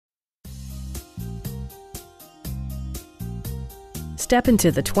Step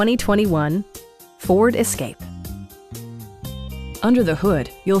into the 2021 Ford Escape. Under the hood,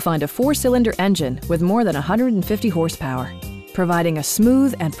 you'll find a 4-cylinder engine with more than 150 horsepower, providing a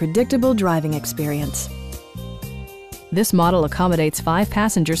smooth and predictable driving experience. This model accommodates 5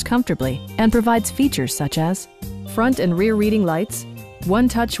 passengers comfortably and provides features such as front and rear reading lights,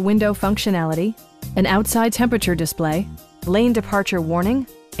 one-touch window functionality, an outside temperature display, lane departure warning,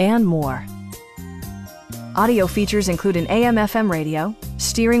 and more. Audio features include an AM/FM radio,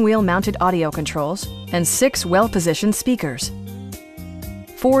 steering wheel mounted audio controls, and 6 well-positioned speakers.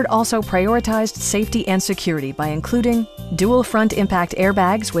 Ford also prioritized safety and security by including dual front impact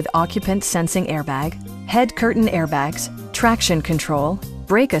airbags with occupant sensing airbag, head curtain airbags, traction control,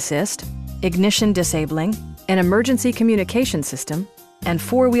 brake assist, ignition disabling, an emergency communication system, and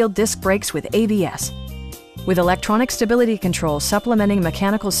 4-wheel disc brakes with ABS. With electronic stability control supplementing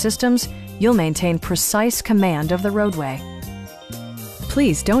mechanical systems, you'll maintain precise command of the roadway.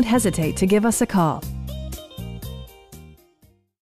 Please don't hesitate to give us a call.